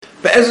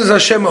Be'ezus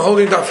Hashem, we're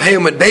holding Daf Hey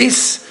Amud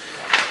Beis.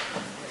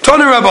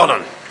 Tanu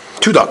Rabbanon.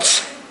 2 dots.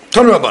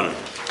 Tanu Rabbanon.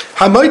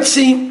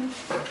 Hamoitzi,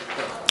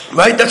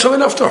 right? That's what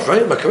we're after,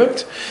 right? Am I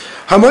correct?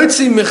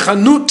 Hamoitzi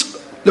mechanut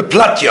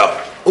leplatya.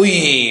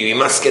 We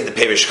must get the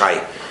Perish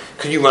Chai.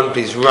 Could you run,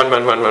 please?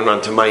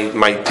 Run to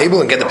my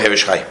table and get the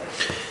Perish Chai.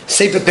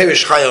 Sefer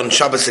Perish Chai on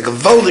Shabbos, a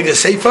gewaldige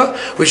Sefer,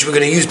 which we're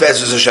going to use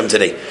Be'ezus Hashem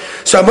today.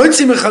 So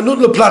Hamoitzi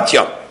mechanut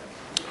leplatya.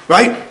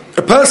 Right?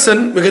 A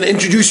person, we're going to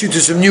introduce you to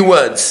some new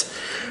words.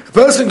 A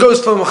person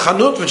goes from a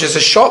chanut, which is a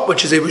shop,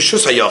 which is a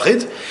rishus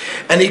hayachid,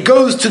 and he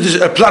goes to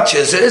a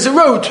platya. There's a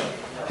road.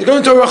 He's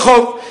going to a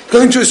rachov,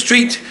 going to a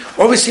street.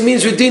 Obviously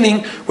means we're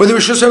dealing with the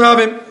rishus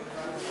harabim.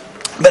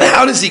 But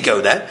how does he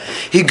go there?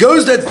 He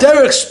goes there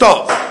derech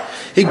stop.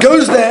 He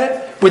goes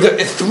there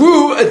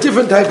through a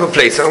different type of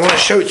place. And I want to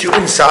show it to you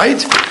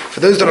inside. For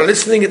those that are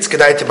listening, it's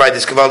kedai to buy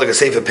this gewaldige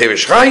sefer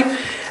Perish Chai.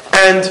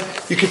 And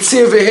you can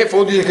see over here, for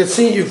all you can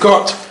see, you've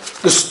got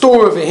the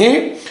store over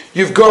here,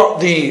 you've got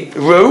the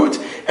road,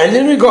 and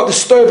then we've got the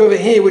stove over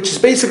here, which is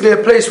basically a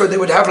place where they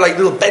would have like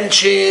little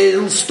benches,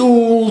 little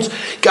stools,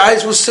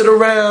 guys will sit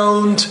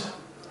around,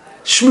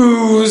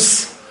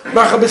 schmooze,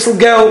 mach a bissel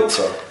geld.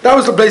 That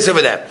was the place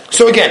over there.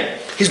 So again,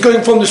 he's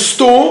going from the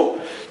store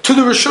to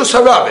the Rishus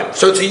Harabim.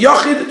 So it's a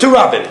Yachid to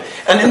Rabim.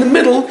 And in the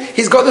middle,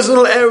 he's got this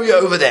little area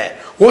over there.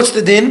 What's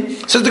the din?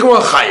 So the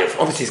Gemara Chayev.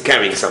 Obviously he's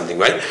carrying something,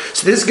 right?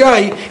 So this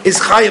guy is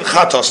Chayev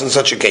Chatos in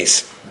such a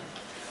case.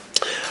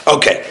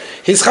 Okay.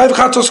 He's Chayev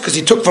Chatos because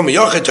he took from a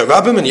Yachid to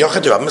Rabim, and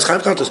Yachid to Rabim is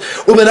Chayev Chatos.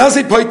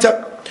 Ubenazeh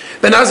Poita.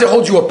 Benazeh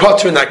holds you a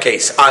potter in that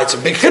case. It's a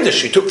big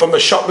chiddush. He took from a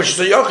shop which is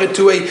a Yachid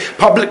to a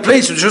public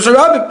place which is a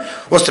Rabim.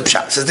 What's the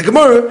pshat? Says the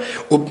Gemara,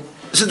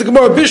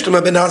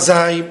 Bishlam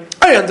Benazai.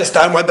 I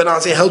understand why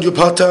Benazai held you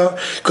potter.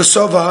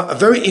 Kosova, a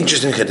very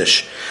interesting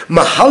chiddush.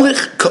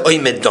 Mahalich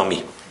ka'oimed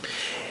domi.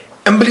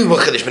 Unbelievable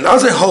chiddush.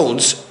 Benazai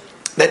holds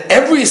that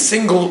every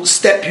single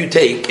step you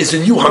take is a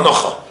new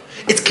hanacha.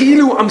 It's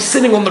ki'ilu I'm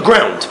sitting on the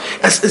ground,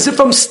 as if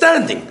I'm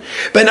standing.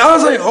 Ben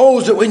Azai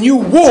holds that when you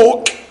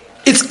walk,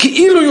 it's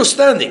ki'ilu you're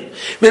standing.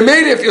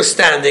 Maybe if you're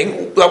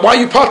standing, like, why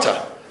you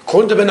potter?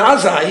 According to Ben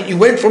Azai, you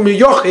went from a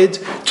yochid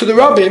to the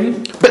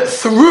rabbim, but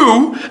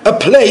through a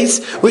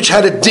place which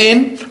had a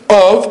din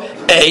of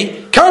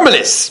a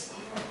Carmelis.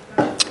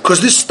 Because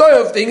this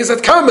stove thing is at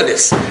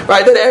Carmelis,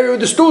 right? That area where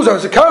the stools are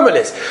is a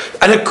Carmelis.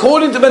 And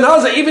according to Ben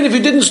Azai, even if you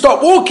didn't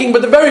stop walking,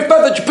 but the very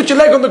fact that you put your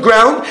leg on the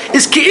ground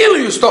is ki'ilu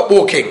you stop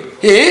walking.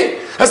 Yeah?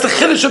 That's the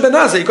chiddush of Ben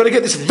Azai. You've got to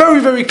get this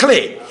very, very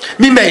clear.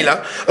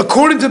 Mimela,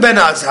 according to Ben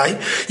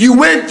Azai, you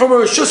went from a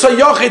Rishus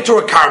HaYachid to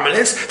a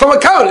Carmelis, from a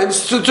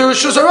Carmelis to a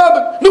Rishus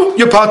HaRabim. No,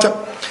 you're potter.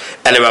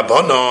 Ele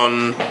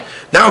Rabbanon.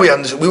 Now we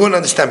want to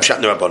understand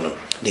Pshat Rabbanon.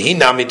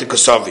 Nihinami to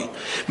Kosovi.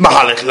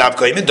 Mahalech lav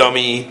koyim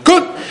domi.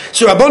 Good.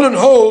 So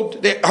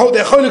Rabbanon they hold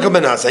their cholik of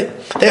Ben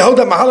Azai. They hold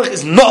that Mahalech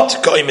is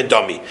not koyim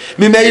domi.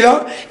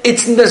 Mimela,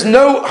 there's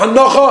no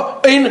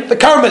hanocha in the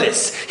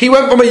Carmelis. He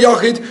went from a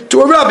Yachid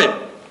to a Rabbin.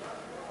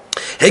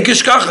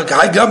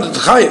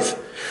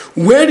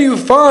 Where do you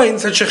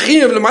find such a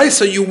chiyuv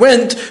l'maisa? You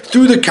went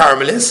through the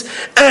Carmelis,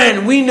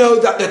 and we know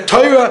that the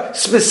Torah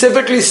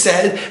specifically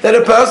said that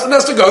a person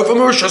has to go from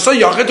a Rishus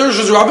HaYachid to a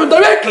Rishus HaRabim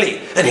directly,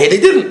 and here they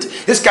didn't.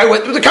 This guy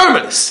went through the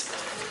Carmelis.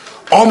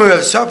 Omer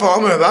Rav Safa,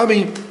 Omer Rav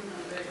Ami,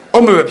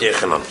 Omer Rav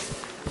Yechanan.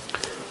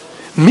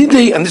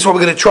 Midday, and this is what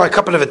we're going to try a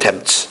couple of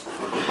attempts.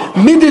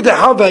 Midday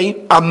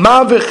dehavei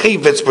amav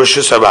v'chivetz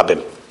b'Rishus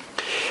HaRabim.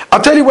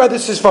 I'll tell you where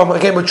this is from.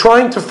 Again, we're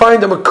trying to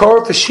find a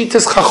makor for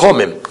Shitas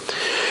Chachomim.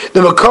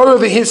 The makor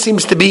over here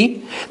seems to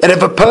be that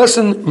if a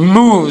person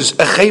moves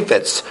a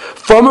chayfetz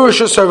from a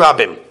Rishus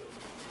HaRabim,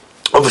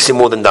 obviously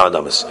more than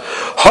Da'adamas,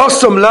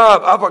 Hasam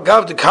Lav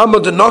Avagav de Kama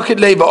de Nokid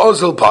Leva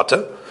Ozil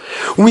Potter,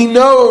 we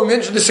know, we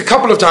mentioned this a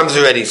couple of times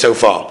already so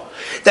far,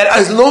 that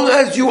as long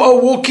as you are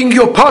walking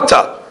your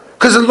potter,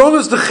 because as long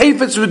as the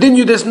chayfetz within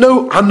you, there's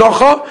no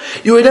hanocha,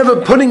 you are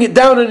never putting it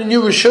down in a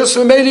new rishus,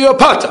 so maybe you're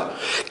pata.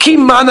 Ki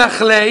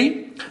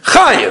manachlei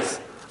chayev.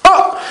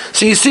 Oh,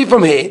 so you see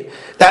from here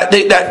that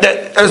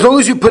as long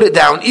as you put it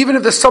down, even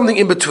if there's something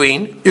in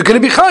between, you're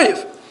going to be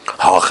chayev.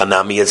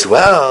 Hachanami as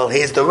well.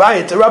 Here's the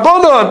riot to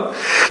Rabbanon.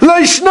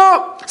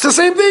 Leishna. It's the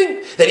same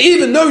thing. That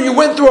even though you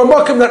went through a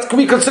makom that can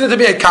be considered to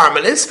be a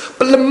Carmelis,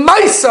 but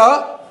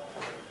lemaisa,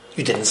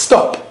 you didn't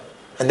stop.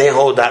 And they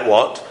hold that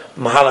what?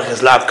 Mahalach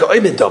is lav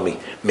ka'oimin domi.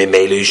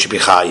 Memelu you should be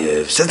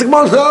chayev. Says the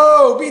Gemara,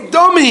 no, be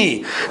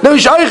domi. No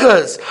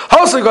shaychas.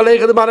 Hasag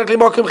alecha the manach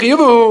limakim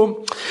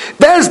chiyavu.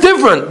 There's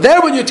different. There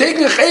when you're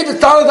taking a chayev,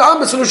 it's talad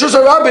amas and Rishus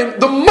HaRabim,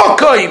 the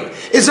makim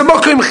is a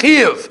makim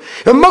chiyav.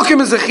 The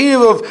makim is a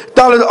chiyav of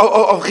talad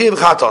of chiyav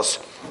chatos.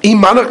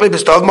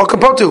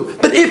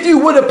 But if you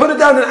would have put it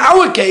down in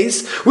our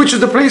case, which is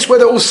the place where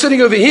they're all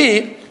sitting over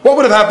here, what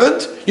would have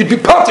happened? You'd be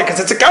potter because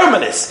it's a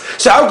Carmelis.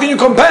 So how can you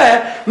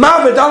compare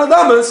Mavet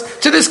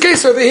Daladamas to this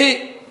case over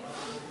here?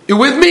 You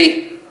with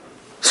me?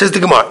 Says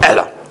the Gemara.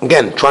 Ella.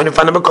 Again, trying to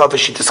find a makar for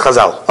Shitas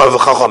Chazal or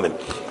Chachamim.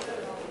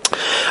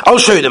 I'll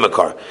show you the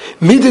makar.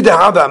 Midei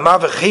dehava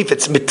Mavet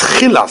Chayfetz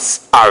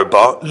mitchilas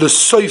arba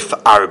l'soif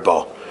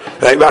arba.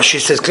 Right, Rashi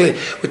says clearly.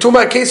 We're talking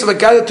about a case of a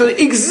guy that took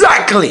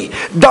exactly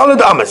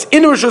Daled Amas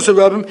in Rosh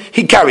Hashanah.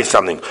 He carries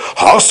something.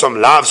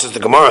 Hasam Lav says the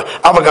Gemara.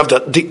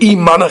 The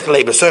Imanach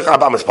Lebesoich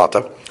Ab Amas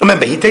Pata.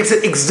 Remember, he takes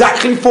it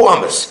exactly 4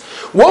 Amas.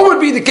 What would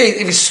be the case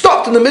if he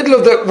stopped in the middle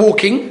of the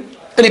walking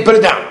and he put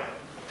it down?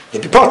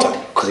 He'd be Potter,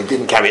 because he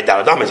didn't carry it down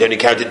at Amas, he only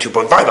carried it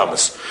 2.5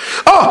 Amas.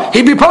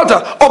 He'd be Potter.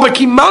 At the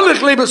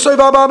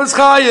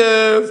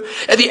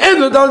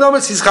end of the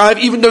Amas, he's Chayev,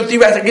 even though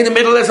theoretically in the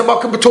middle there's a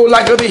Makkah B'tor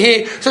like over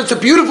here. So it's a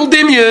beautiful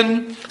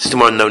Dimion. Says the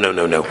one, no.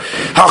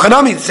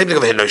 Hachanami, the same thing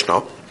over here, no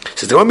Shna.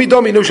 Says the one,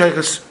 Midomi, no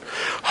Shaykhs.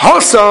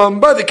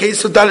 Hasam, by the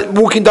case of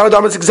walking down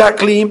Amas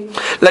exactly,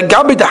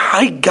 Lagabi the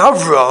High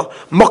Gavra,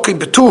 Makkah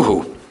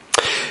B'torhu.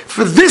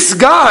 For this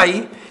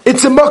guy,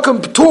 it's a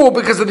makam p'tur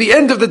because at the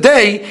end of the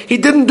day he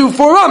didn't do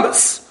 4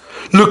 amas.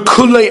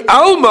 L'kulei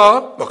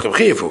alma makam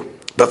chiyavu.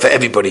 But for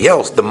everybody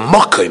else, the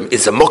makam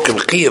is a makam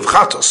chiyav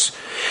chatos.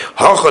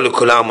 Hacha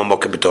l'kulei alma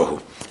makam p'tur.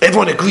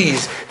 Everyone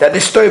agrees that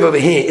this stove over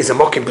here is a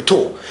makam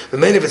p'tur. The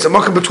main if it's a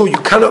makam p'tur,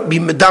 you cannot be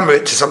medamer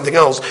it to something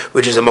else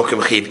which is a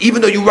makam chiyav. Even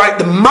though you write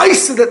the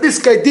ma'aser that this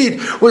guy did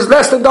was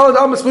less than daled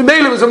amas,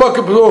 Mimele was a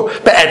makam p'tur,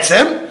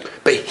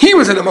 but he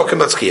was in a makam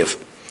that's chiyav.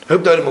 I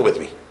hope that you're with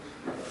me.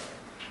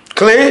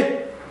 Clear?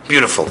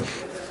 Beautiful.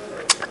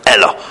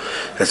 Ella.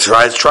 Let's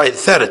try it.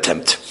 Third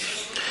attempt.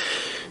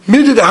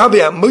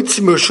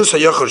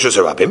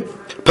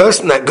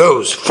 Person that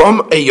goes from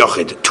a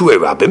yochid to a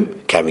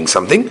rabbim, carrying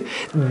something.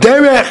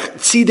 Derech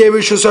tzidei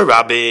rishus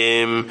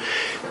harabim.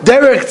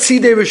 Derech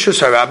tzidei rishus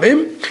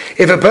harabim.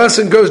 If a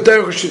person goes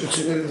derech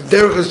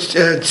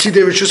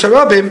tzidei rishus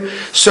harabim,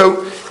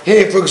 so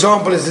here, for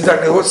example, is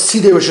exactly what's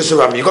tzidei rishus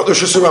harabim. You've got the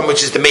rishus harabim,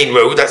 which is the main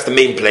road. That's the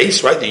main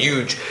place, right? The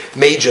huge,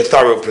 major,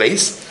 thorough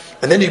place.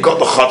 And then you've got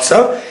the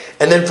chatzah,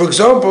 and then, for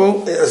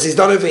example, as he's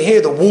done over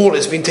here, the wall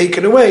has been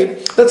taken away.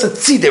 That's a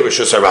tzidei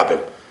rishus harabim.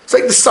 It's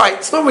like the side.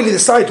 It's not really the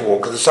sidewalk,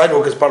 because the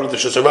sidewalk is part of the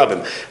rishus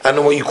harabim. I don't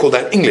know what you call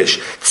that in English.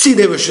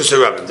 Tzidei rishus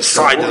harabim, the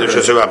side of the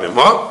rishus harabim.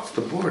 What? It's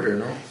the border,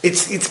 no?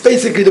 It's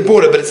basically the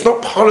border, but it's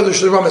not part of the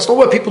rishus harabim. It's not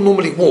where people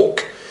normally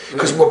walk,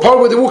 because part of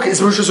where they walk is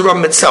the rishus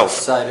harabim itself.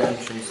 Side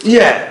entrance.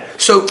 Yeah.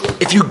 So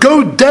if you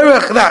go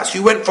derech that, so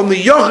you went from the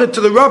yochid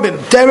to the rabbim,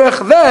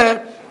 derech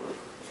there.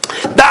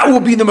 That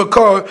will be the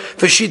makor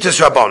for Shitas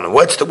Rabbanon.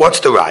 What's the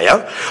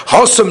raya?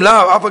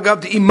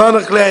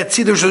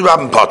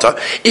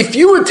 If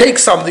you would take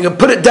something and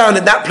put it down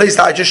in that place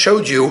that I just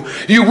showed you,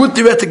 you would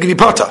theoretically be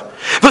potter.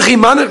 But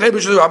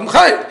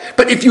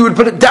if you would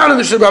put it down in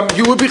the Rabbim,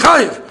 you would be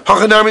chayiv.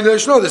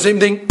 The same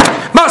thing.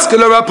 1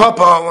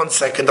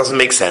 second, doesn't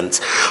make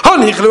sense.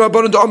 Okay,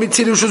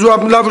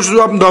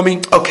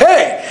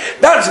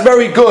 that's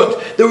very good.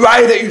 The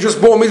raya that you just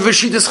brought me,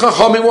 Vashitas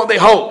Chachamim, what they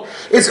hold.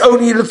 It's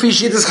only the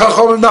Vashitas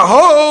Chachamim that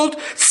hold.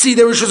 See,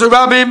 the Rishus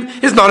Rabbim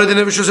is not in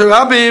the Rishus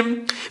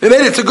Rabbim.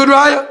 It's a good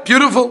raya.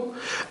 Beautiful.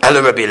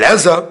 Ela Rabbi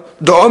Eliezer,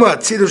 the Omar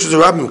Tzid Rishus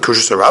Rabbim,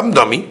 Kushus Rabbim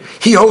Dami.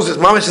 He holds his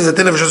mamish as a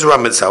din of Rishus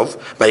Rabbim itself.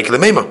 Ma'ikle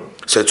Meima.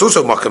 So it's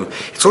also makam.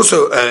 It's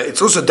also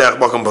derech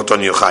makam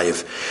poton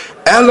yochayev.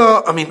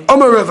 Ela,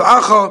 Omar Rav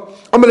Acha,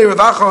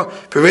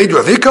 Pereid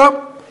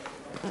Ravika.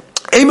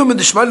 When did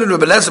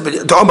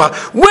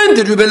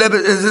Rebbe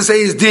Lezer say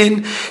his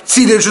din?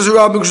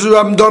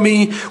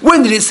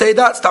 When did he say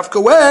that?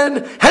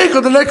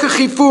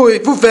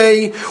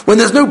 When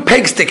there's no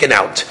peg sticking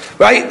out,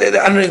 right? I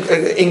don't know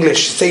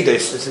English say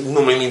this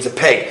normally means a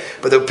peg,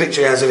 but the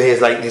picture he has over here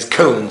is like these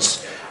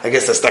cones. I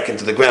guess they're stuck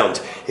into the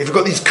ground. If you've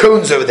got these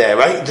cones over there,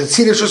 right? The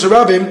Tzidei Rishus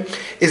Harabim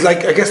is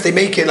like, I guess they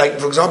make it like,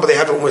 for example, they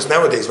have it almost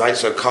nowadays, right?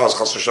 So cars,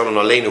 Chas v'Shalom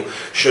Aleinu,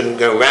 shouldn't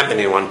go ram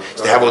anyone.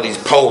 So they have all these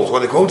poles.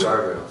 What are they called?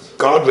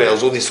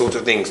 Guardrails, all these sorts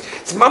of things.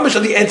 It's mamash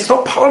at the end. It's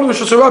not part of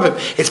Rishus Harabim.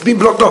 It's been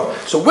blocked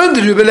off. So when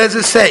did Rebbe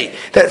Lezer say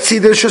that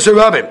Tzidei Rishus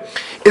Harabim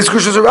is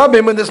Rishus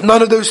Harabim when there's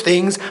none of those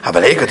things?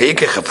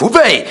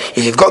 If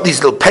you've got these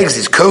little pegs,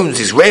 these cones,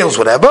 these rails,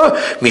 whatever,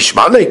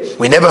 mishmale,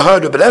 we never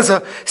heard Rebbe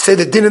Lezer say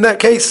the din in that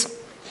case.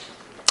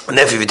 And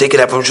therefore, if you take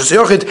it out from Rishus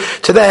Yochid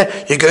to there,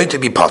 you're going to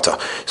be potter.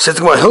 So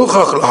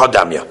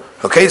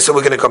okay, so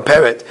we're going to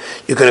compare it.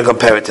 You're going to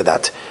compare it to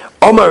that.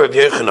 Omar Rav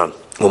Yochanan,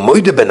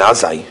 Umoide ben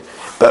Azai.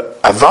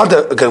 But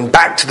Avada, going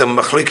back to the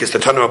Machlokes, the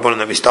Tanur Rabbanon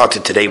that we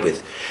started today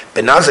with,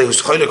 Ben Azai, who's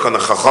choilek on the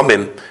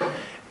Chachamim,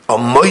 on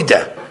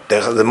Moide,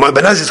 the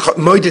Ben Azai is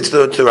Moide to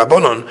the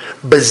Rabbanon,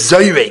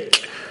 Bezoyrek.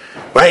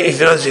 Right?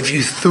 If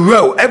you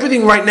throw,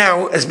 everything right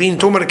now has been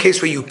talking about a case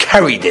where you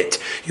carried it,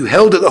 you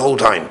held it the whole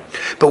time.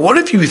 But what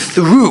if you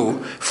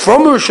threw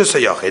from a Rishus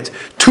HaYachid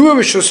to a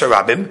Rishus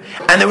HaRabim,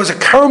 and there was a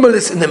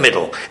caramelis in the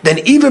middle? Then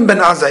even Ben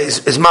Azai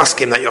is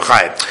maskim that you're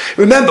chayav.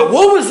 Remember,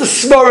 what was the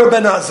Svara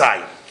Ben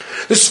Azai?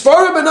 The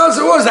Svara Ben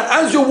Azai was that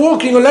as you're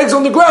walking, your legs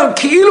on the ground,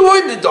 ki'ilu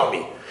oimid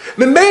domi.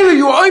 Memela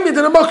you oimid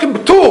in a makim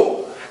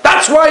b'tur.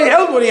 That's why he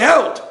held what he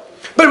held.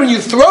 But when you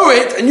throw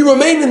it and you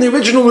remain in the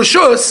original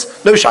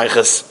Rishus, no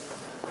shaychus.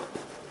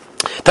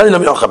 Tani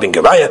nami ocha bin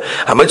geraya,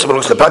 ha-moitz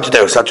belongs to the party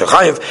derech sat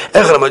yochayev,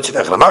 echel ha-moitz,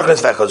 echel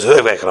ha-machnes, echel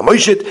ha-zuheg, echel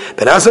ha-moishit,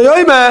 Ben Azai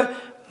oimeh,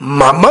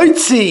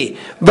 Mamoitzi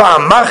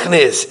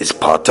va'amachnis is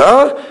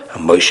Potter,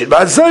 and Moshe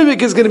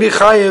va'azayvik is going to be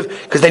Chayev,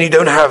 because then you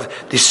don't have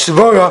the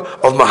svara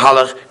of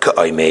Mahalach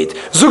ka'oimed.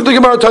 Zuk the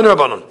Gemara Tanu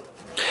Rabbanon.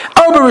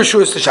 Now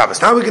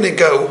we're going to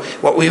go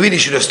what we really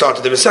should have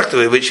started the Masechta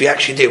with, which we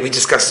actually did. We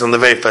discussed it on the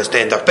very first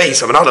day in Daf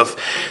Beis of an Aleph.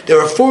 There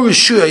are 4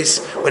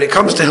 Rishuyos when it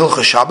comes to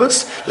Hilchah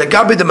Shabbos,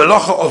 Legabi the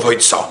Melacha of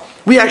Hoitzah.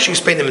 We actually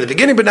explained them in the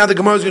beginning, but now the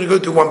Gemara is going to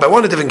go through one by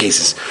one in different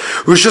cases.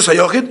 Rishus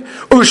HaYochid,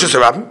 Rishus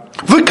HaRabim,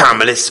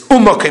 V'Karmelis,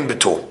 U'Makim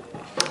B'Tor.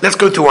 Let's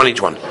go through one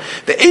each one.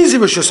 The easy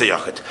Rishus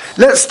HaYochid.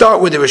 Let's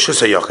start with the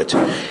Rishus HaYochid.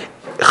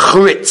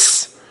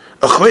 Chritz.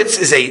 A chritz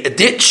is a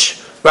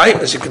ditch, right?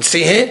 As you can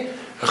see here.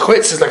 A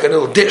chritz is like a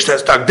little ditch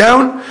that's dug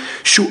down.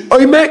 Shu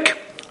oimek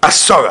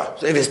asara.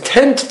 So if it's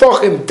 10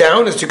 tefachim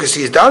down, as you can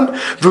see is done,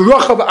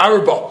 v'rachav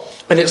arba,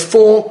 and it's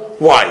 4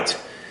 wide.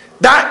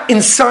 That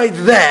inside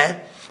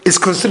there is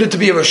considered to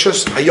be a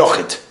reshus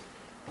hayochid.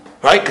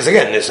 Right? Because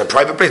again, it's a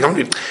private place. A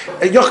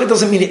yochid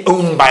doesn't mean it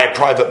owned by a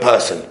private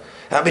person.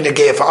 That would be a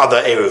gear for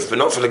other eruv, but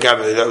not for the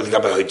gabbard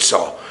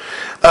hoitzah.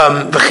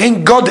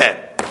 V'chein goder.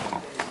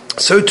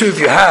 So too if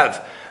you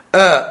have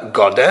a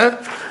goder,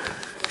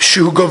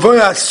 Shu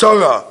Gavoya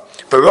Sora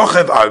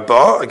Barochev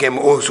Arba. Again,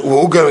 we're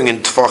all going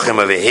in Tfachim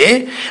over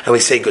here, and we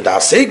say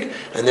Godasig,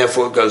 and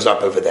therefore it goes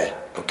up over there.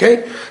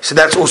 Okay? So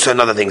that's also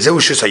another thing.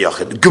 Zewushus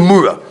HaYochid.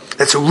 Gemura.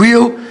 That's a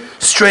real,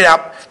 straight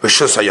up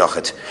Rishus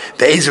HaYochid.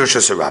 There is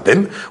Rishus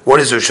HaRabim. What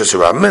is Rishus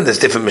HaRabim? And there's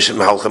different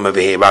Mahalchim over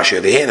here, Rashi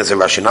over here, and there's a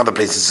Rashi in other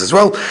places as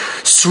well.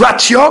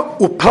 Sratya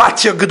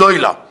Uplatya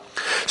Gedoyla.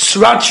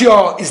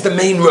 Sratya is the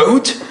main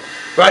road.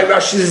 Right,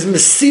 Rashi says,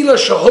 Mesila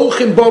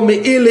shaholchim bo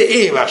me'ir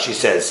le'ir, Rashi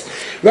says.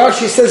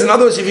 Rashi says, in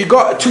other words, if you've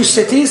got 2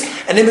 cities,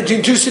 and in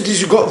between 2 cities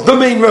you've got the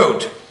main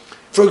road.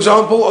 For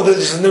example, although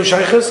this is no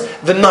shaykhs,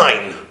 the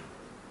 9.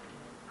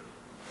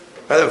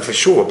 That for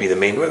sure would be the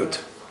main road.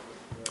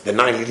 The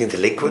 9 leading to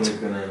Lakewood. The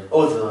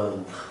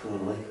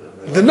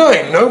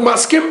 9, no,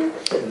 Maskim?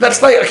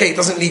 That's like, okay, it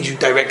doesn't lead you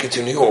directly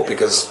to New York,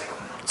 because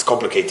it's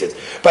complicated.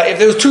 But if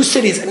there's 2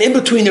 cities, and in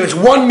between there is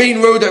one main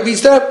road that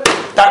leads there,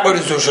 that road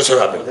is Rishus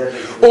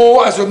HaRabim.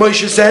 Or, as what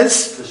Moshe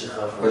says,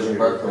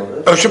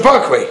 Ocean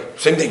Parkway,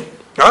 same thing.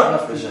 Huh?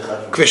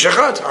 Kvish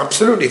Echad,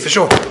 absolutely, for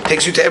sure.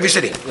 Takes you to every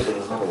city.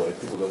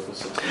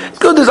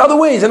 Good, there's other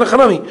ways, and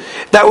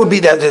that would be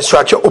the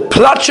structure. Or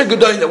Placha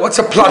Gedoyla. What's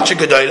a Placha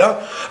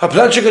Gedoyla? A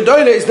Placha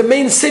Gedoyla is the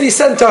main city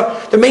center,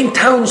 the main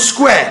town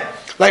square.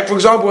 Like, for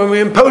example, when we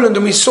were in Poland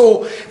and we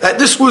saw that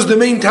this was the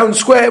main town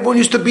square, everyone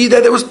used to be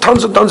there, there was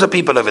tons and tons of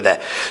people over there.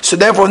 So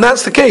therefore, when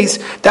that's the case,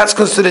 that's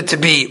considered to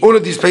be, all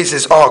of these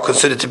places are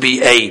considered to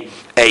be a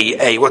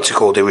what's it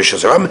called, a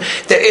Rishus HaRabim.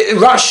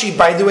 Rashi,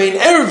 by the way, in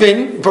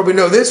Eruvin, you probably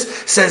know this,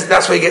 says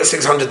that's where you get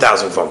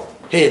 600,000 from.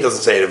 Here it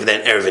doesn't say it, but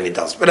then Eruvin it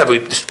does. Whatever,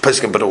 this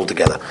person can put it all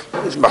together.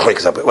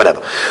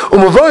 Whatever.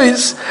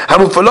 Umavois,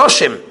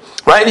 hamufaloshim.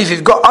 Right, and if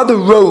you've got other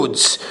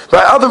roads,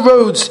 right, other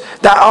roads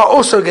that are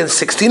also against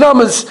 60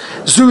 numbers,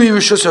 Zuri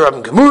Rishus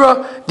HaRabim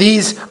Gemura,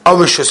 these are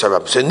Rishus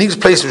HaRabim. So in these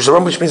places, Rishus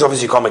HaRabim, which means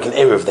obviously you can't make an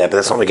eruv there, but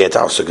that's not going to get to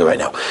Asuga right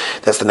now.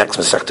 That's the next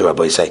Masechta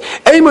Rabbi say.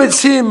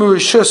 Eimotzim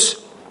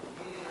Rishus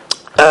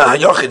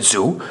HaYochid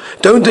Zu,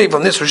 don't take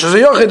from this Rishus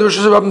HaYochid,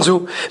 Rishus HaRabim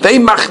Zu, Vei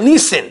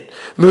Machnisin,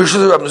 Rishus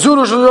HaRabim Zu,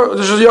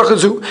 Rishus HaYochid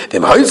Zu,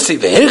 Vem Hoitzi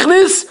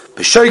Vehechnis,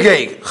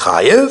 B'Shogeg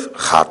Chayev,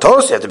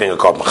 Chatos, you have to bring a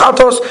carbon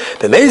Chatos,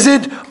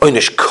 B'Mezid,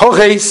 Oynish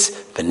Koreis,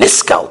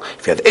 V'Niskal.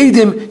 If you have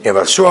Edim, you have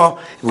Asura,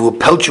 we will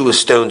pelt you with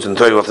stones and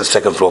throw you off the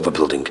 2nd floor of a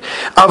building.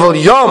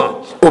 Aval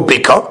Yom,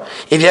 Ubika,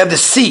 if you have the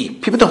sea,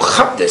 people don't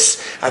chap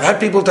this. I've had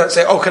people that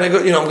say, oh, can I go,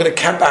 I'm going to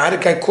camp. I had a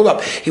guy call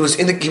up, he was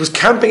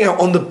camping out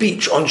on the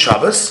beach on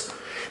Shabbos.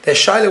 The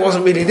shaila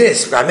wasn't really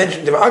this. I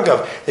mentioned to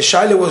Agav, the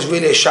shaila was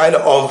really a shaila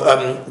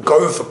of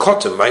Goro for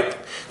cotton, right?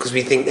 Because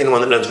we think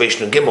anyone that learns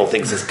Rishon and Gimel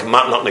thinks it's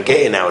not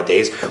Nagaya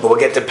nowadays, but we'll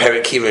get to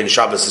Perek Kira and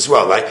Shabbos as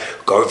well, right?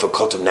 Goro for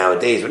cotton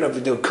nowadays, whenever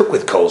they do cook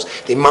with coals,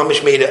 they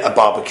mamish made a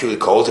barbecue with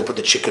coals, they put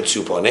the chicken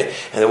soup on it,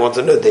 and they want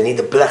to know they need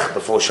the blech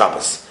before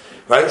Shabbos.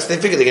 Right? So they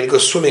figure they're going to go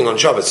swimming on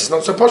Shabbos. It's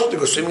not supposed to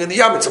go swimming in the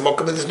Yam, it's a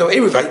mock, there's no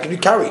eruv. How can you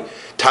carry?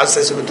 Taz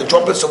says with the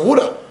droplets of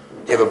water,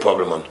 you have a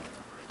problem on.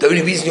 The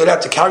only reason you're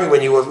allowed to carry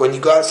when you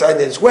go outside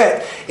and it's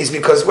wet is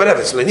because whatever,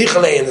 it's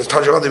lenichale and there's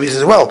tons of other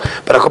reasons as well.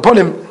 But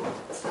Akoponim,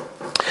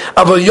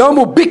 Aval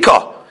Yamu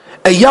Bika,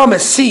 a Yam, a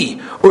sea,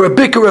 or a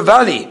Bika, a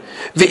valley,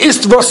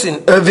 Ve'ist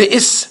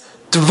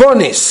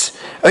Tvonis,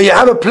 you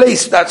have a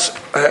place that's,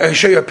 I'll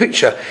show you a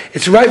picture,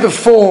 it's right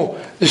before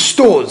the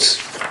stores.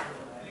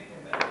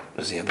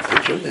 Does he have a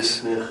picture of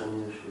this?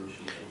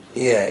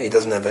 Yeah, he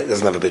doesn't have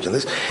a picture of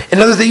this. In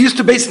other words, they used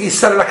to basically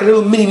sell it like a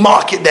little mini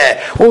market there.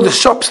 All the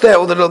shops there,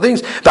 all the little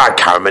things. That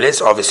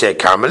caramelis, obviously a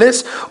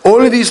caramelis.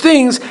 All of these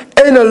things.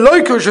 And a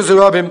loikush is a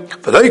rabbim.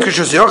 For loikush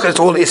is it's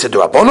all isa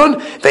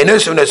duabonon. They know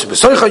some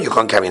besoicha, you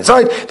can't carry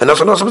inside. They know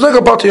some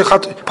besoicha,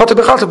 potter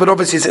bechata, but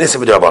obviously it's an isa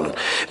duabonon.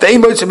 They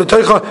moit some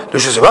betoicha,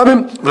 lush is a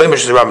rabbim, v'leim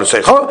is a rabbim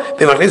soicha,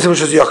 they machnis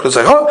lush is yochel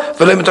soicha,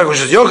 v'leim betoicha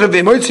is yochel,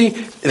 they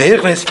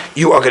moitzi,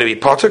 you are going to be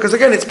potter, because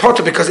again it's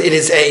potter because it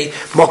is a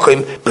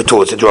mokim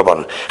betor, it's a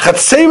duabonon.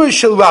 Chatzeva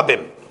shel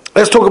rabbim.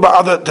 Let's talk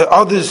about other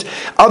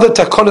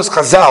takonos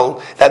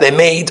chazal that they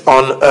made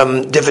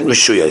on different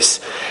rishuyos.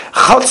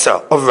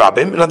 Chatzah of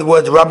rabbim, in other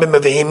words, rabbim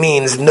over here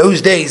means in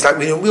those days, like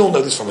we all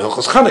know this from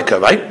Hilchos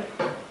Chanukah, right?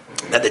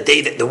 That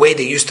the way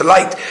they used to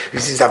light, you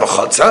used to have a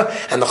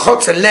chotzah, and the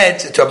chotzah led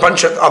to a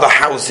bunch of other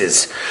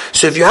houses.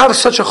 So if you have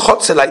such a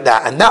chotzah like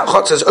that, and that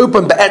chotzah is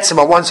open be'etzim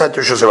on one side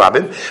to Rosh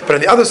Hashanah, but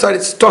on the other side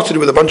it's dotted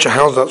with a bunch of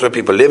houses, that's where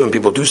people live and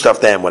people do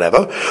stuff there and whatever,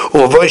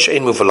 or voish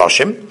ein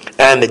mufalashim,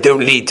 and they don't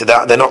lead to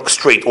that, they're not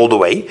straight all the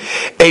way.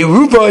 A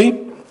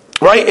ruvai,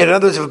 right? In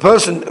other words, if a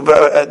person,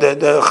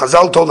 the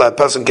Chazal told that a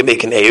person can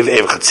make an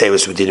Erev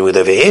Chatzeres we're dealing with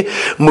over here,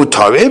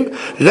 mutarim,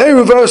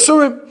 le'eruv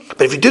asurim.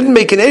 But if you didn't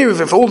make an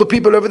Erev, if all the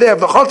people over there of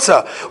the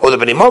Chatzah, or the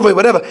Bnei Mavoi,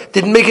 whatever,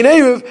 didn't make an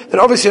Erev,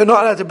 then obviously you're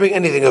not allowed to bring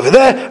anything over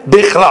there,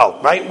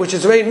 bichlal, right? Which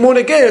is very more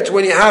negayah to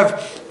when you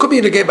have, could be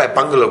negayah by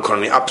bungalow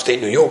colony,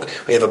 upstate New York,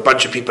 where you have a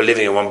bunch of people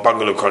living in one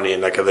bungalow colony in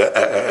like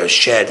a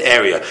shared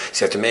area.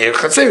 So you have to make Erev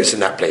Chatzeres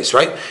in that place,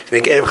 right? If you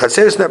make Erev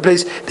Chatzeres in that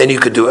place, then you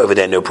could do it over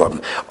there, no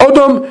problem.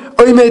 Odom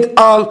oimed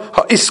al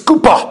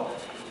ha'iskupa.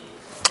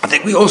 I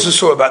think we also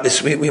saw about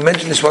this. We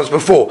mentioned this once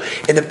before.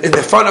 In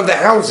the front of the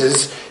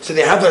houses, so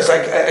they have this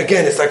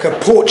it's like a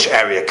porch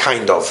area,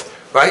 kind of,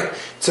 right?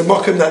 It's a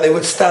mokum that they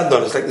would stand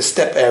on. It's like the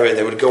step area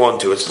they would go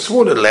onto. It's a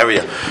small little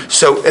area.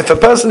 So if a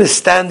person is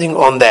standing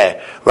on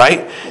there,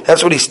 right,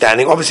 that's what he's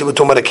standing. Obviously, we're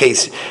talking about a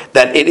case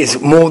that it is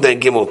more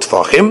than gimel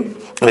tfachim,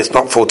 and it's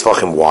not 4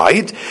 tfachim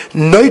wide.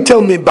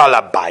 Noitel mi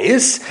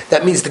balabayis.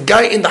 That means the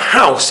guy in the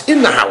house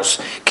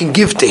can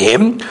give to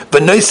him.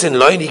 B'noisin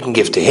loy, he can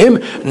give to him.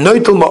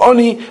 Noitel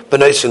ma'oni,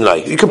 b'noisin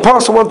loy. You can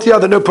pass from one to the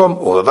other, no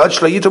problem. Or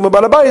v'achla yitel mi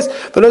balabayis,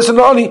 b'noisin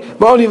ma'oni,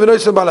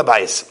 v'noisin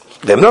balabayis.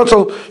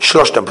 V'emnotel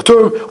shloshtam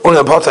paturim. Only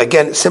on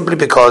again, simply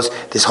because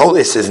this whole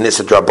is an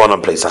issa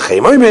drabanan place.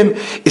 Achayim oimim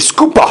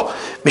iskupa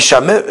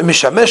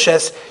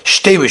mishameshes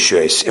shtei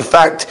rishuyos. In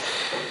fact,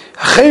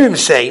 Chayim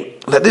say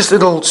that this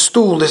little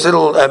stool, this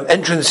little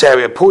entrance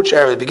area, porch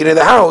area at the beginning of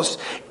the house,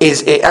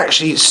 it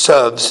actually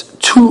serves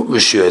 2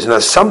 rishuyos. Now,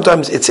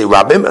 sometimes it's a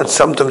rabbim and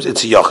sometimes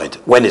it's a yochid.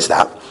 When is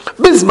that?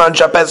 If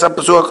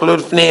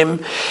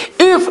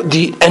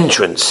the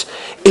entrance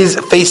is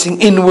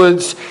facing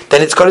inwards,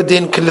 then it's got a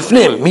din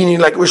kilifnim, meaning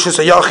like rishus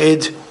a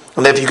yochid,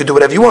 and therefore you can do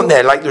whatever you want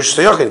there, like the rishus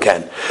a yochid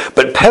can.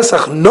 But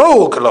Pesach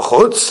no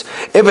kalachutz,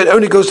 if it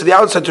only goes to the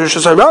outside to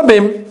rishus a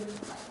rabbim,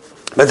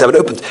 let's have it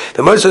opened.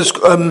 The Moses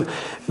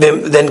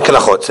then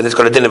kalachotz, and it's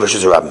got a din of Rosh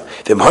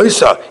Hashanah. The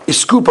Mhoisa is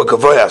skupa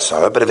kavoya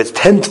sara, but if it's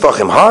 10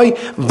 tefachim high,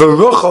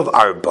 v'rochav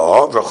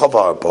arba,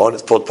 and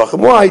it's 4 tefachim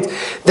wide,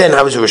 then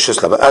how is a Rosh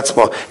Hashanah? That's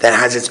more. Then it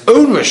has its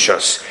own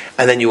Rishus,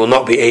 and then you will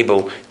not be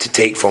able to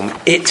take from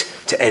it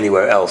to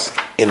anywhere else.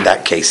 In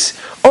that case,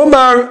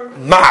 Omar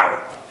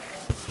Mar.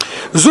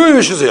 We said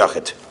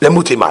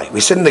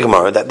in the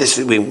Gemara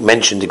that we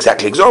mentioned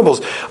exactly examples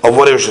of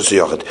what is Rishus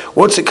Yochid.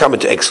 What's it coming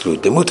to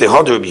exclude? The Mutei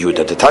Hod Rabbi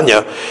Yehuda, the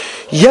Tanya,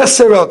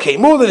 Yeser El Kei.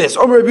 More than this,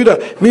 Omer Rabbi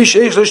Yehuda, Mi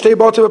Sheish L'Shtei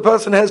Batim, a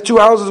person has 2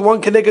 houses,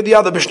 one connected the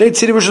other. B'Shnei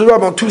Tzidi Rishus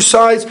Rabbim, on 2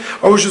 sides of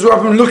Rishus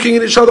Rabbim, looking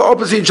at each other,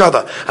 opposite each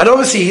other. And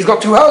obviously he's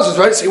got 2 houses,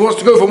 right? So he wants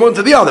to go from one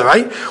to the other,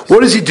 right?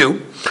 What does he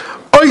do?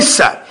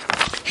 Oisa,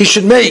 he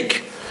should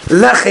make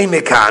Lechei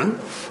Mekan,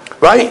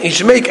 right? He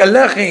should make a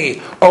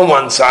Lechei on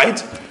one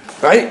side,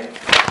 right?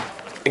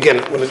 Again,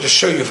 I'm going to just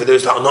show you for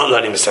those that are not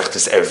learning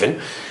Masechtas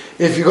Eruvin.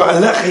 If you've got a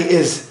lechi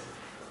is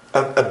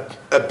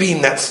a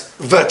beam that's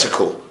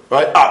vertical,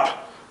 right,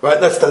 up, right,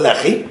 that's the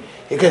lechi.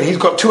 Again, he's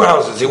got 2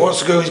 houses. He wants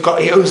to go.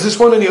 He owns this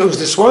one and he owns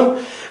this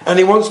one, and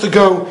he wants to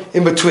go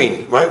in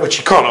between, right? Which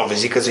he can't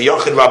obviously because the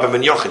yochid rabbim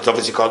and yochid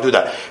obviously can't do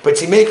that. But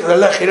he make a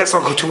lechi. Let's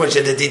not go too much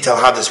into detail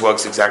how this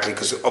works exactly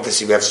because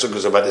obviously we have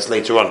sugas about this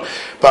later on.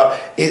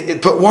 But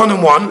it put 1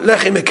 and 1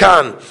 lechi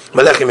mekan,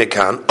 melechi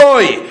mekan,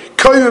 oi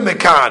koyre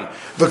mekan.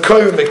 The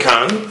koyra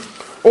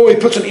mekan, or he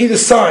puts on either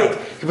side,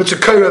 he puts a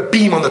koyra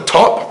beam on the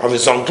top,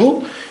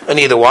 horizontal, on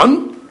either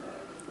one.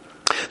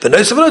 The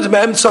nosavanot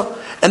be'emtza,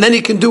 and then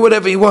he can do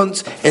whatever he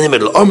wants in the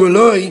middle.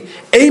 Omerloi,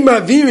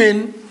 ema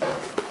virin,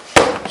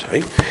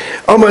 sorry,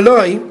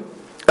 omerloi,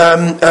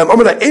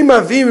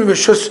 ema virin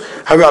rishus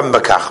harabim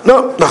bakach.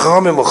 No,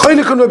 nachamim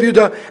v'chaylikon Rabbi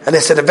Yehuda, and they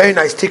said a very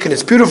nice tick and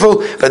it's beautiful,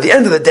 but at the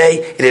end of the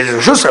day, it is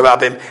rishus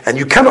harabim, and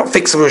you cannot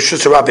fix the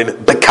rishus harabim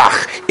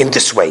bakach in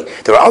this way.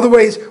 There are other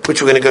ways,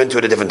 which we're going to go into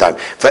at a different time.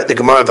 The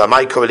Gemara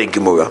v'amai koreli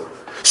gemura.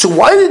 So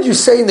why did you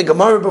say in the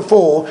Gemara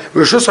before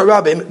rishus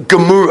harabim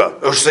gemura,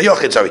 rishus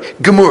hayochid, sorry,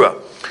 gemura?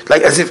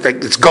 Like as if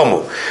like it's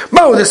gomu.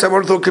 Mao, this I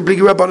want to thought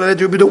completely Rabbanon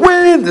let Rabbi Yehuda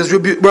win. There's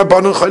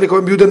Rabbanon Chaylik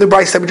Rabbi Yehuda and the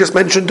Bryce that we just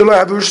mentioned. Do I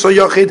have Rosh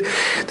Yochid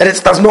that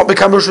it does not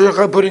become Rosh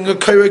Yochid putting a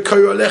koyre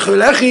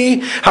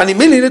lechi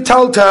hanimili the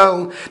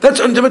taltal. That's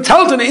under the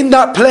taltal in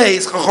that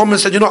place. Chacham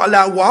said you're not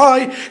allowed.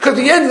 Why? Because at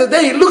the end of the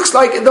day it looks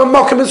like the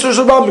Makam is Rosh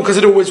Hashanah because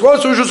it always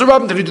was Rosh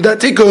Hashanah until you do that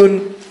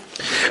tikkun.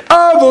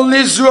 Avol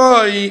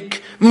Israik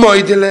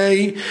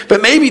moidelei,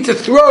 but maybe to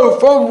throw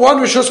from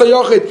one Rosh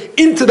Yochid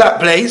into that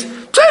place.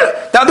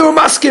 Now they were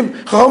masking,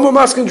 Chacham were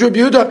masking to Rabbi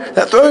Yehuda,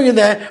 that throwing in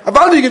there,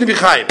 about you're going to be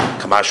chayim.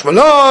 Kamash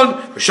Malon,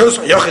 Rishus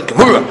Yochid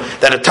Gemura,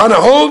 that a Tana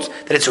holds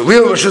that it's a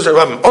real Rishus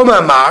Rabbim.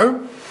 Omar Mar,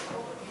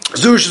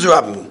 Rishus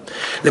Rabbim.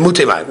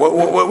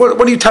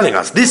 What are you telling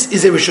us? This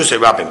is a Rishus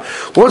Rabbim.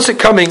 What's it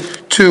coming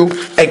to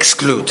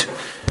exclude?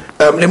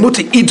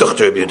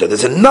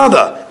 There's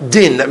another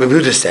din that Rabbi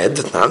Yehuda said.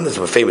 There's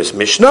a famous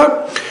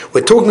Mishnah.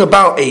 We're talking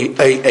about a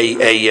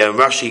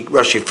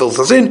Rashi fills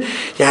us in.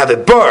 You have a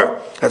bar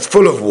that's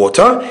full of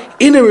water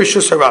in a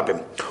Rishus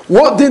Rabbim.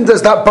 What din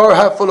does that bar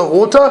have full of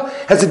water?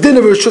 Has a din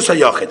of Rishus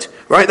Yachid,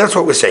 right? That's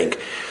what we're saying.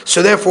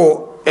 So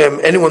therefore,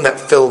 anyone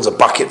that fills a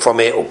bucket from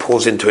it or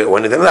pours into it or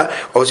anything like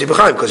that, obviously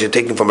b'chaim, because you're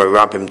taking from a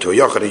Rabbim to a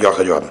Yachid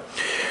Rabbim.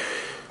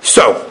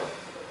 So,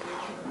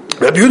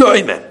 Rabbi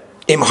Yehuda Omer.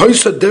 If you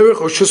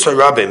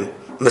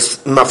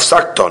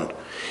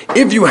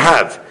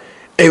have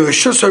a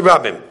Rishus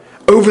Rabbim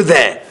over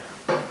there,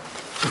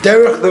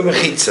 derech the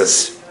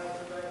mechitzas,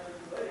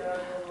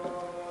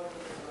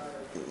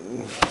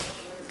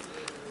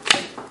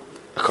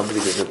 I can't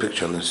believe there's no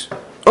picture on this.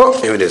 Oh,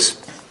 here it is.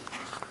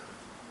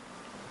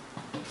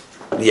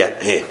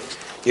 Yeah, here.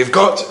 You've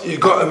got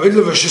a middle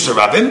of a Rishus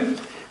Rabbim,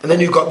 and then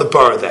you've got the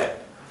bar there,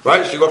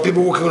 right? So you've got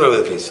people walking all over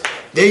the place.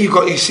 There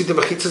you see the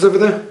mechitzas over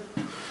there.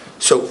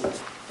 So,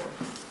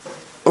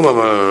 if the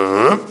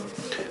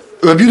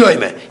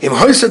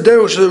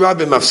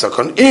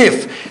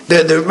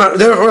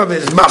Rabbim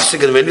is mafsik in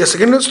the middle,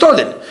 it's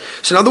stolen.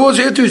 So in other words, what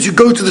you have to do is you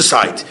go to the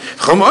side.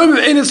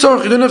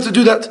 You don't have to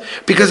do that,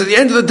 because at the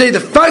end of the day, the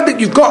fact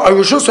that you've got a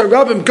Rishus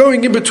Rabbim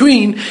going in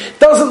between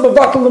doesn't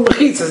mevatel the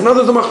mechitzas. In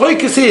other words, the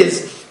machlokes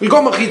is we've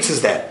got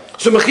mechitzas there.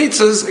 So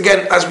mechitzas,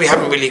 again, as we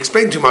haven't really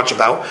explained too much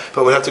about,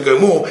 but we'll have to go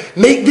more,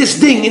 make this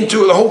thing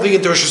into the whole thing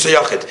into Rishus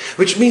Yachid,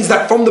 which means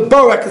that from the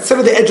bar, I can sit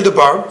at the edge of the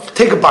bar,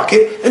 take a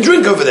bucket, and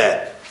drink over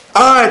there.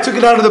 I took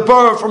it out of the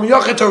bar from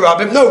Yachid to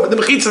Rabbim. No, but the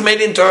mechitzas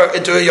made it into a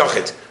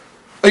Yachid.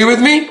 Are you with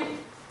me?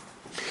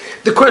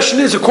 The question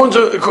is, according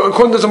to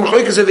the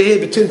machlokes over here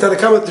between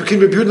Tanakama,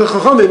 between Rabbi Yehuda and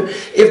Chachamim,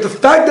 if the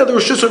fact that the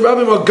Rishus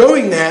Rabbim are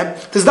going there,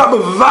 does that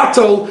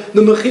mevatel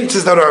the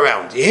mechitzas that are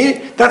around? You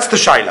hear? That's the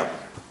shaila.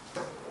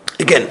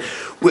 Again,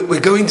 we're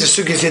going to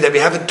sugyas here that we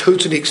haven't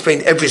totally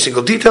explained every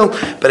single detail,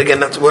 but again,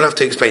 we'll have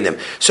to explain them.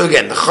 So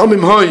again, the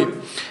Chachamim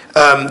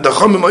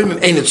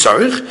ain't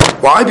tzarich.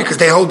 Why? Because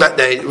they hold that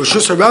the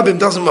Rishus Rabbim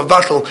doesn't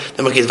mevatel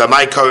the mechitzas.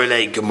 V'may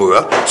korelei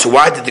gemura. So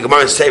why did the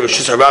Gemara say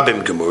Rishus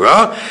Rabbim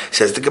gemura?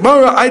 Says the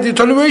Gemara, I did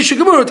tell the Reisha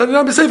gemura, tell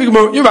the Sefer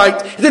gemura. You're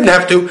right, it didn't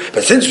have to,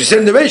 but since we said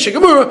in the Reisha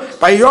gemura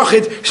by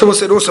Yachid, so we'll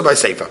say it also by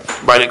Sefer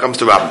when it comes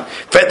to Rabbim.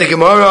 Fet the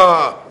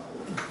Gemara.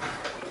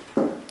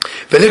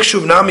 What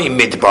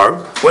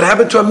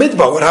happened to a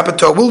midbar? What happened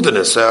to a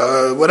wilderness?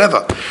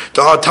 Whatever.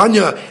 The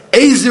Hartanya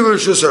Ezer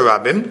Rishus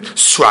Rabbim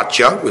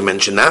Sratya, we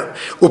mentioned that.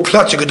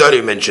 Uplatya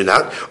Gedali, we mentioned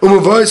that.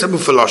 Umavois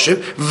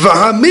Amufaloshiv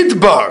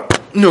Vahamidbar.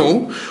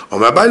 No.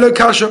 Omabaylo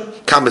Kasha.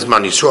 Kam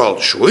Bisman Yisrael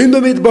Shuim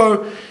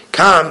B'Midbar.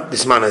 Kam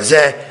Bisman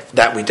Hazeh.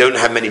 That we don't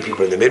have many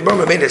people in the midbar.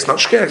 Maybe it's not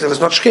shkiach. If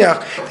it's not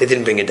shkiach, they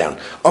didn't bring it down.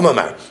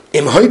 Omamar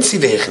Im Hoitzi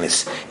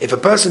Veichnis. If a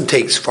person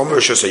takes from a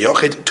Rishus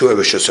Yachid to a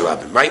Rishus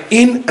Rabbim, right,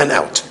 in and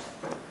out.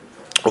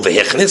 Of a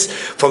hechnis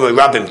from a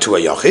rabbim to a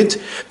yachid,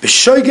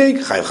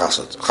 b'shoigeg chayv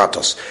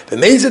chatos,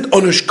 b'meizet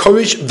onush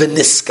korish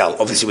v'niskal,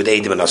 obviously with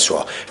Eidim and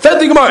Asra.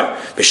 Fed the Gemara,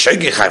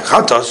 b'shoigeg chayv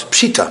chatos,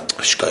 pshita.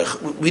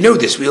 We know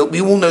this. We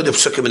all know the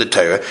psukim in the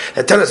Torah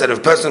that tell us that if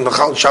a person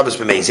machal Shabbos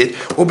b'meizet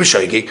or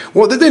b'shoigeg,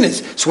 what the din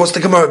is. So what's the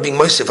Gemara being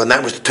mosif on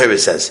that which the Torah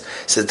says?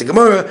 Says the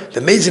Gemara,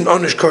 b'meizet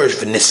onush korish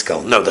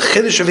v'niskal. No, the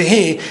chiddush over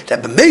here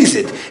that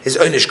b'meizet is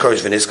onush korish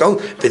v'niskal,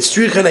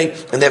 v'tzrichane,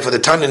 and therefore the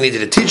Tanya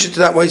needed to teach it to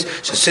that way.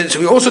 So since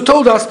we also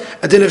told us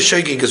a din of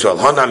shogig as well.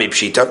 Hanami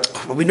pshita.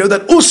 But we know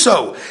that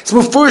also it's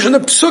mufurish in the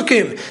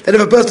psukim that if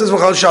a person is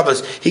machal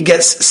Shabbos, he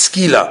gets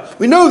skila.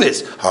 We know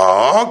this.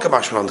 Ha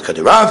kamashman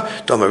kadirav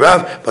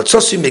domarav but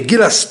sosi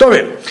megillah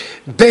storim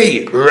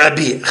bei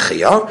Rabbi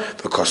Chia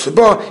because the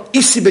bar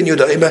isi ben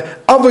Yehuda Omer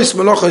avos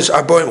malachos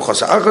arboim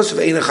chasa achas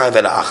ve'ina chayav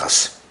ela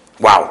achas.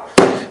 Wow.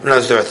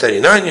 When there are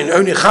 39 and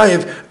only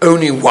chayav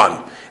only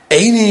one.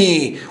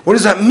 Eini, what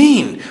does that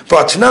mean?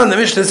 For Tanan, the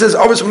Mishnah says,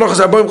 we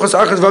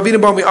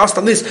asked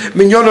on this,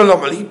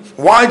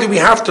 why do we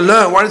have to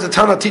learn? Why does the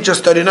Tana teach us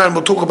 39?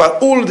 We'll talk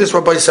about all of this,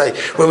 Rabbi say,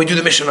 when we do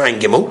the Mishnah in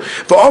Gimel.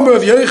 For Omer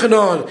of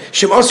Yochanan,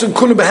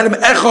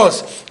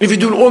 if you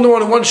do it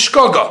all in one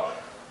shkaga,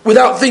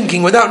 without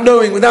thinking, without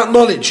knowing, without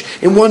knowledge,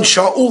 in one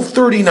shot, all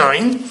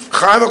 39,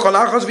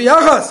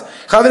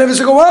 every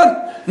single one.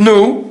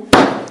 No.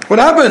 What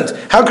happened?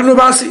 How can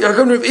Rav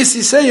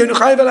Issi say,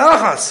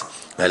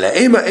 one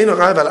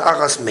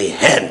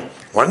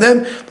of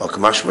them,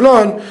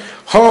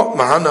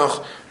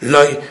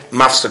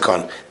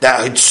 that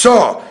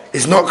Hitzah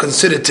is not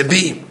considered to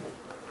be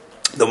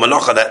the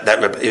malacha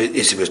that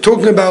Isi was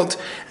talking about,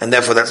 and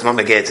therefore that's not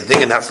negated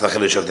thing, and that's the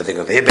chiddush of the thing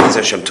of here.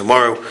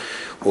 Tomorrow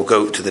we'll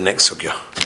go to the next sugya.